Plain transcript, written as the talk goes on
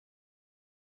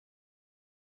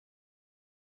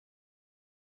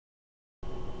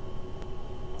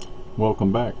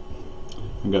Welcome back.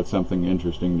 I got something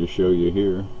interesting to show you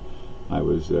here. I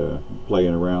was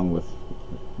playing around with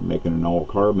making an all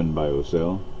carbon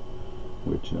biocell,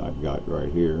 which I've got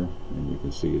right here, and you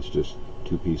can see it's just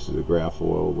two pieces of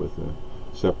graphite with a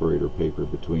separator paper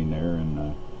between there,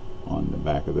 and on the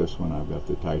back of this one I've got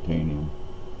the titanium.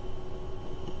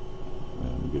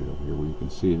 Let me get it over here where you can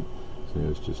see it. So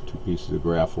it's just two pieces of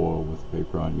graphite with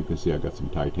paper on. You can see I've got some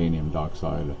titanium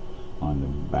dioxide on the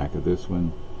back of this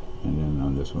one, and then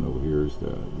on this one over here is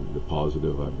the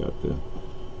positive. I've got the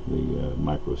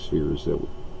microspheres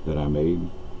that I made,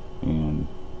 and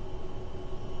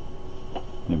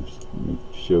let me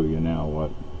show you now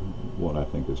what I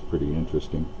think is pretty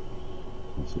interesting.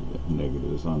 Let's see, the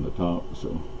negatives on the top.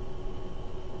 So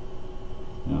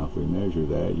now if we measure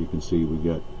that, you can see we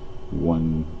got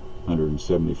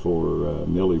 174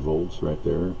 millivolts right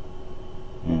there,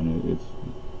 and it's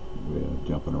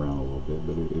jumping around a little bit,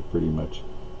 but it pretty much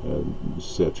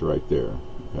sits right there.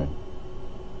 Okay,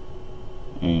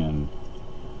 and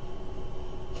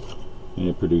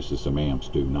it produces some amps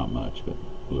too, not much, but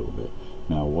a little bit.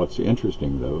 Now what's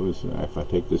interesting though is if I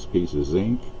take this piece of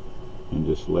zinc and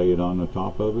just lay it on the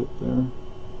top of it there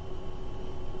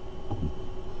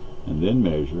and then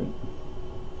measure it,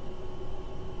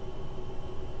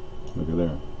 look at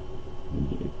there,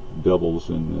 it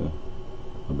doubles in the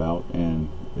about, and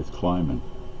it's climbing.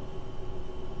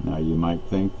 Now you might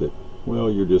think that, well,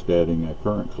 you're just adding a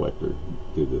current collector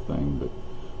to the thing, but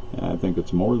I think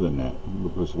it's more than that,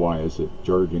 because why is it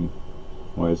charging?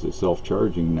 Why is it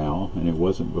self-charging now and it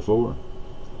wasn't before?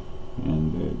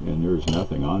 And there's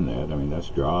nothing on that. I mean, that's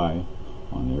dry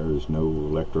on there. There's no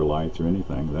electrolytes or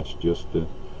anything. That's just the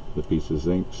piece of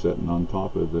zinc sitting on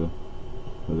top of the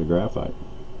graphite.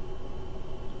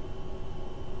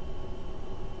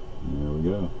 And there we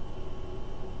go.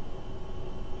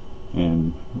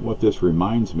 And what this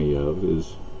reminds me of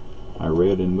is I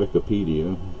read in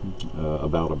Wikipedia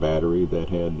about a battery that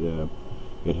had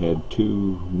it had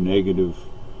two negative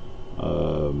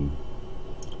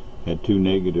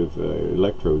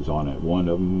electrodes on it. One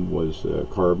of them was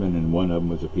carbon, and one of them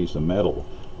was a piece of metal.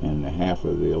 And half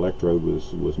of the electrode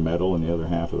was metal, and the other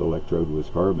half of the electrode was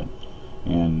carbon.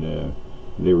 And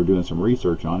they were doing some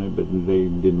research on it, but they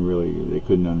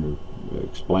couldn't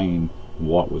explain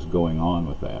what was going on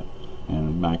with that.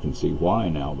 And I can see why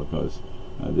now, because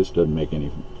this doesn't make any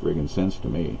friggin' sense to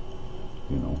me.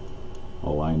 You know,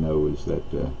 all I know is that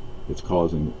it's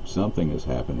causing something is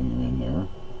happening in there.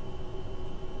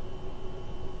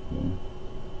 Yeah.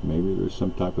 Maybe there's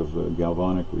some type of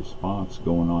galvanic response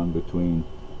going on between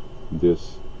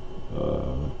this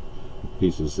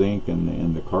piece of zinc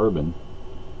and the carbon,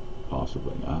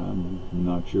 possibly. I'm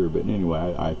not sure, but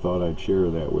anyway, I thought I'd share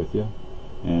that with you,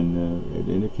 and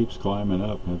it keeps climbing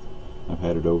up. I've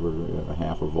had it over a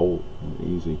half a volt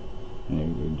easy,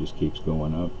 and it just keeps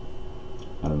going up.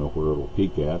 I don't know where it'll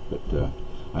peak at, but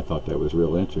I thought that was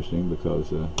real interesting,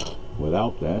 because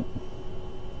without that,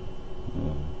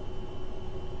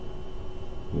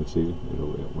 you see,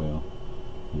 well,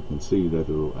 you can see that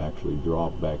it'll actually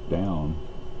drop back down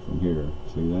from here.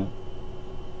 See that?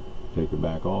 Take it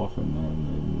back off, and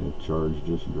then the charge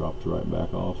just drops right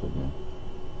back off again.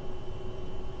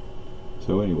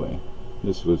 So anyway,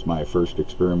 this was my first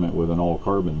experiment with an all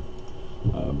carbon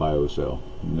biocell.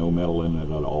 No metal in it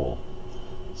at all.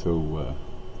 So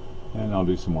and I'll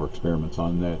do some more experiments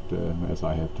on that as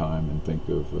I have time and think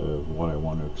of what I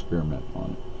want to experiment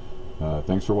on.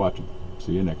 Thanks for watching.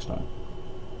 See you next time.